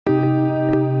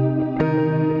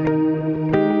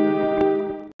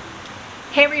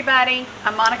Hey everybody,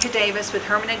 I'm Monica Davis with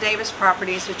Herman & Davis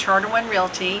Properties with Charter One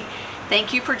Realty.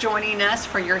 Thank you for joining us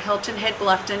for your Hilton Head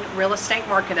Bluffton real estate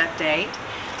market update.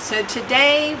 So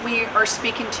today we are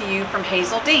speaking to you from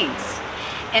Hazel Dean's.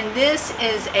 And this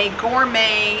is a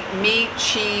gourmet meat,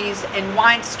 cheese, and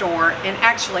wine store, and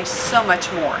actually so much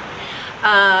more.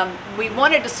 We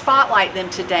wanted to spotlight them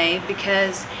today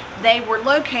because they were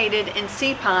located in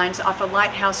Sea Pines off of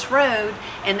Lighthouse Road,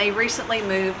 and they recently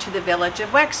moved to the village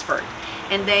of Wexford.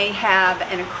 And they have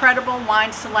an incredible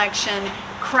wine selection,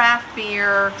 craft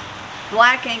beer,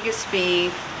 black Angus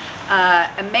beef,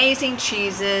 amazing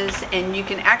cheeses, and you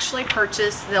can actually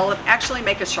purchase, they'll actually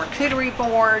make a charcuterie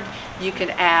board. You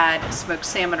could add smoked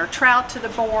salmon or trout to the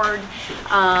board.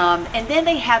 And then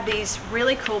they have these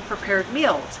really cool prepared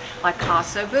meals like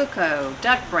casso buco,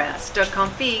 duck breast, duck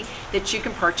confit that you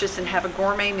can purchase and have a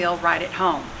gourmet meal right at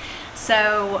home.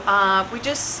 So we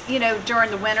just,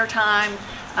 during the winter time,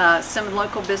 some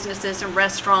local businesses and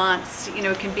restaurants,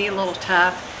 it can be a little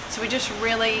tough. So we just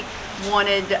really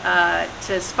wanted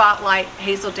to spotlight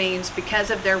Hazel Dean's because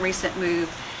of their recent move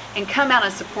and come out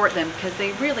and support them because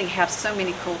they really have so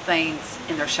many cool things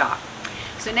in their shop.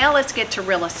 So now let's get to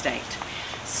real estate.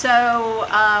 So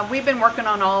we've been working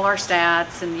on all our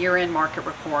stats and year-end market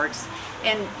reports,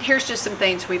 and here's just some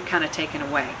things we've kind of taken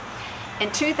away.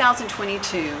 In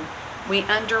 2022, we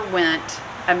underwent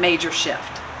a major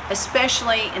shift,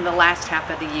 especially in the last half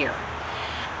of the year,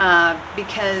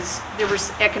 because there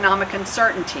was economic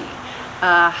uncertainty,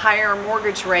 higher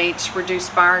mortgage rates,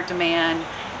 reduced buyer demand,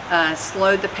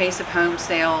 slowed the pace of home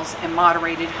sales, and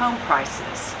moderated home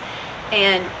prices.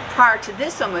 And prior to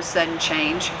this almost sudden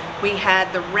change, we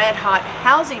had the red-hot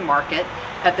housing market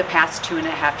of the past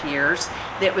 2.5 years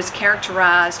that was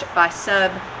characterized by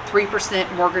sub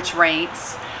 3% mortgage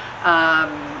rates,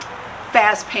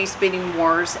 fast-paced bidding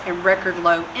wars, and record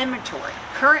low inventory.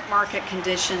 Current market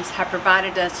conditions have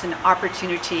provided us an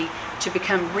opportunity to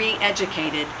become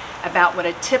re-educated about what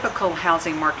a typical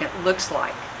housing market looks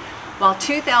like. While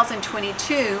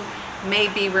 2022 may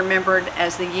be remembered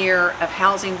as the year of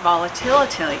housing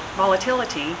volatility,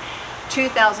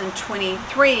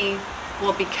 2023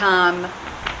 will become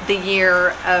the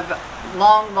year of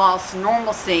long-lost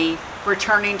normalcy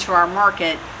returning to our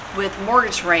market, with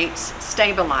mortgage rates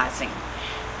stabilizing.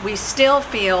 We still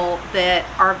feel that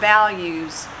our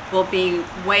values will be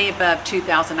way above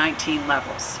 2019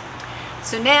 levels.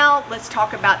 So now let's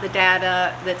talk about the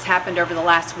data that's happened over the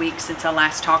last week since I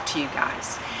last talked to you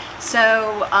guys.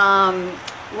 So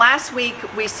last week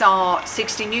we saw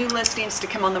 60 new listings to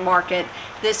come on the market.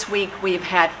 This week we've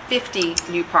had 50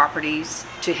 new properties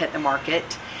to hit the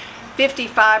market.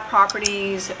 55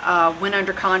 properties went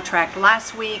under contract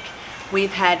last week.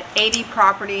 We've had 80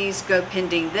 properties go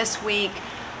pending this week.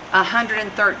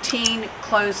 113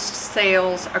 closed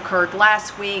sales occurred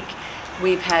last week.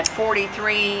 We've had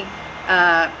 43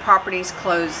 properties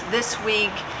closed this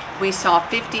week. We saw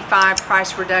 55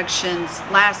 price reductions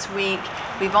last week.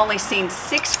 We've only seen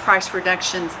 6 price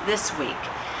reductions this week.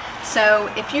 So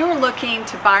if you're looking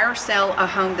to buy or sell a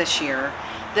home this year,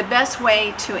 the best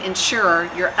way to ensure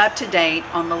you're up to date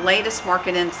on the latest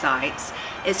market insights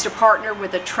is to partner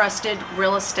with a trusted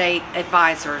real estate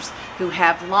advisors who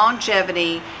have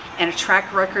longevity and a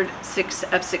track record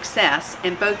of success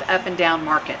in both up and down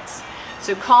markets.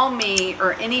 So call me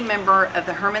or any member of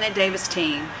the Herman & Davis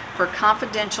team for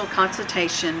confidential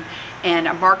consultation and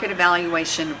a market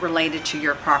evaluation related to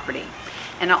your property.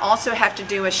 And I also have to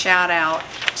do a shout out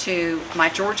to my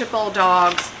Georgia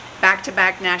Bulldogs,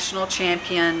 back-to-back national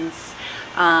champions.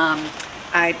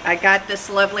 I got this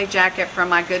lovely jacket from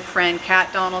my good friend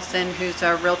Kat Donaldson, who's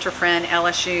a realtor friend,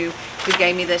 LSU, who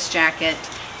gave me this jacket,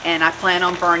 and I plan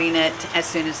on burning it as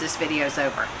soon as this video is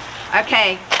over.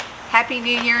 Okay, Happy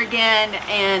New Year again,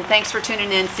 and thanks for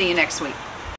tuning in. See you next week.